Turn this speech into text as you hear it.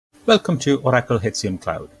Welcome to Oracle HCM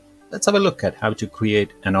Cloud. Let's have a look at how to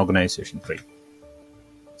create an organization tree.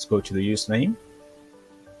 Let's go to the username,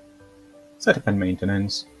 setup and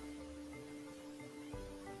maintenance,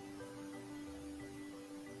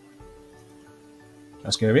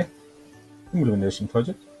 task area, implementation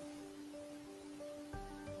project,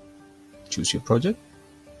 choose your project,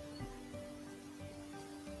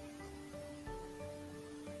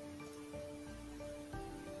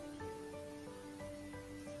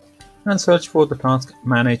 and search for the task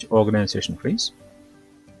Manage Organization Trees.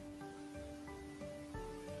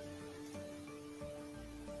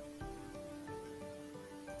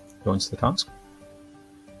 Launch the task.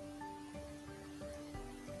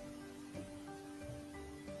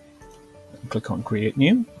 Click on Create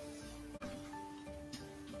New.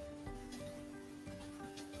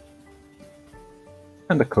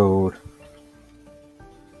 And the code.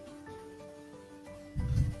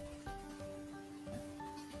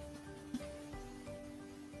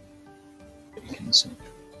 You can say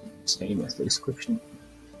same as the description.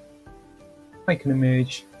 Make an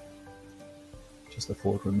image. Just the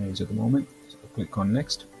photo image at the moment. So click on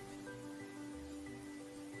Next.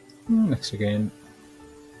 Next again.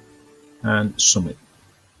 And submit.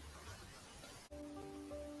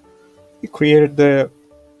 We created the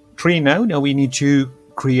tree now. Now we need to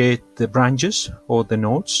create the branches or the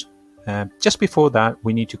nodes. Just before that,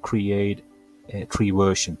 we need to create a tree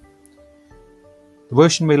version. The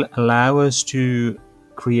version will allow us to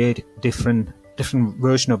create different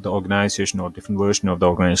version of the organization or different version of the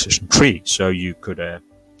organization tree. So you could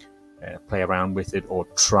play around with it or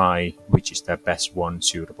try which is the best one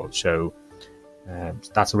suitable. So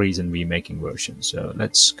that's the reason we're making versions. So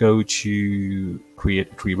let's go to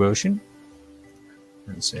create a tree version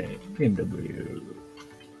and say BMW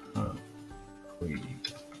tree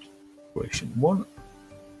version 1.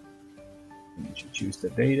 We need to choose the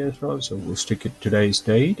date as well, so we'll stick it today's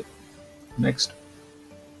date. Next.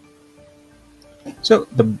 So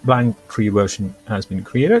the blank tree version has been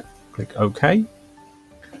created. Click OK.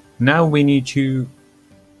 Now we need to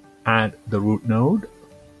add the root node.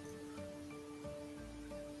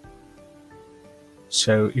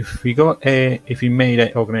 So if we made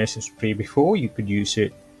an organization tree before, you could use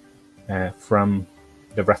it from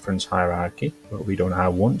the reference hierarchy, but we don't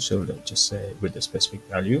have one, so let's just say with the specific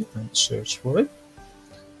value and search for it.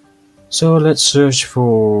 So let's search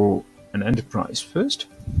for an enterprise first.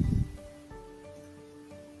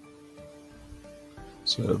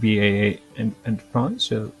 So VAA enterprise,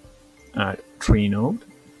 so add tree node.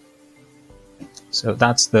 So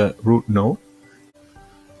that's the root node.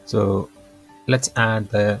 So let's add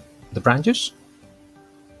the branches.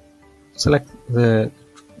 Select the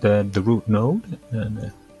root node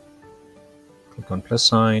and click on plus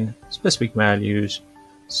sign, specific values,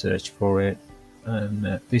 search for it,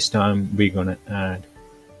 and this time we're going to add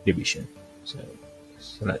division. So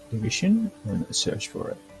select division and search for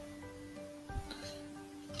it.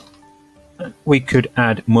 We could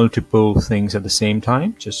add multiple things at the same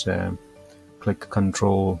time. Just click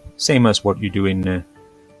Control, same as what you do in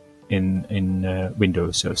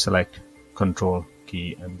Windows. So select Control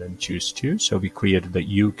key and then choose 2. So we created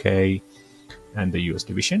the UK and the US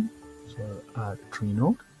division. So add tree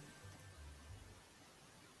node.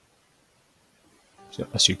 So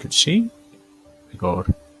as you could see, we got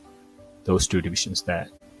those 2 divisions there.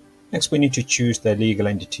 Next, we need to choose the legal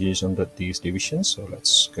entities under these divisions. So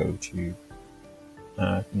let's go to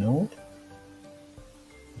Add Node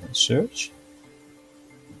and search.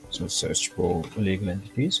 So search for legal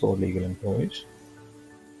entities or legal employees.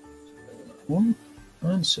 One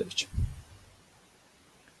and search.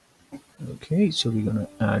 Okay, so we're going to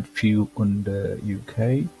add few under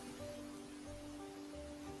UK.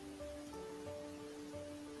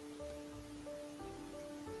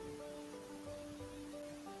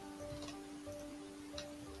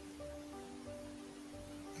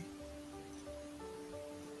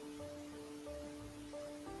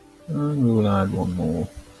 And we will add one more.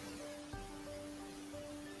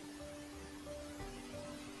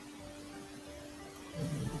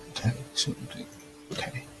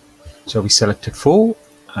 Okay. So we selected 4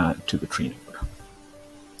 to the tree node.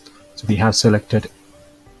 So we have selected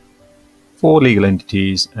 4 legal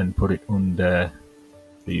entities and put it under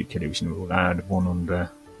the UK division. We will add one under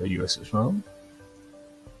the US as well.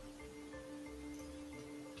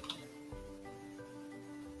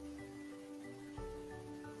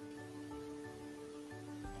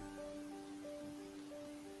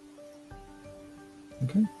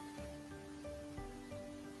 Okay.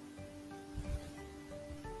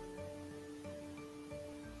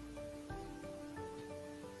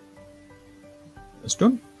 That's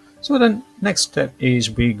done. So then next step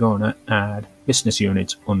is we're gonna add business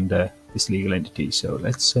units under this legal entity. So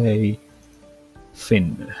let's say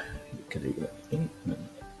Fin legal entity.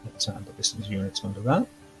 Let's add the business units under that.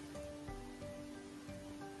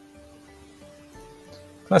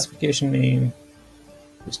 Classification name,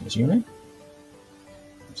 business unit.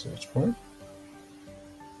 Search for it.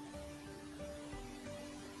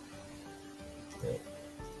 Okay.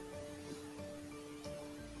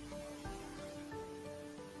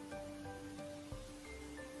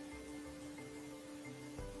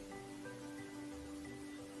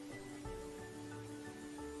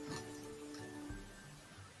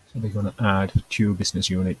 So we're going to add 2 business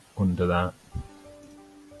unit under that.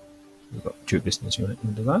 We've got 2 business unit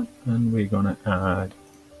under that, and we're going to add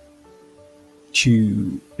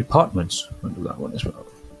 2 departments under that one as well.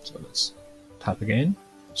 So let's tap again,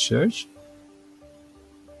 search.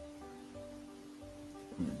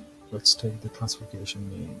 Let's take the classification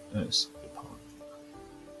name as department.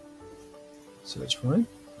 Search for it.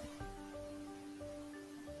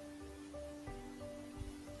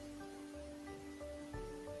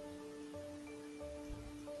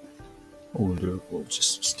 We'll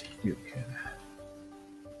just stay here.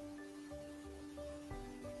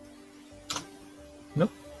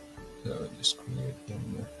 Nope. So just create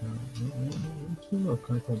one.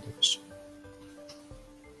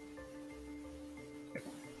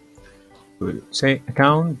 We'll say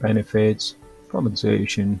account, benefits,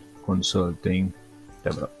 compensation, consulting,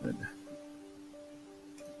 development.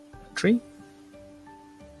 Tree.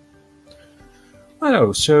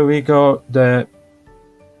 Hello. So we got the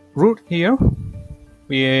root here,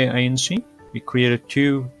 VA-INC. We created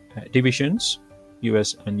 2 divisions,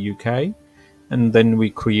 US and UK, and then we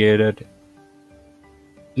created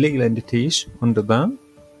legal entities under that.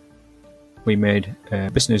 We made a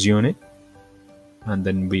business unit, and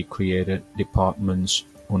then we created departments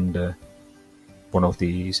under one of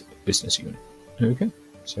these business units. Okay,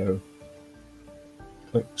 so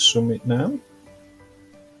click submit now.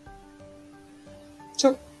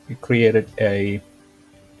 So we created a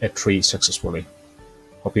tree successfully.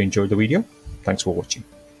 Hope you enjoyed the video. Thanks for watching.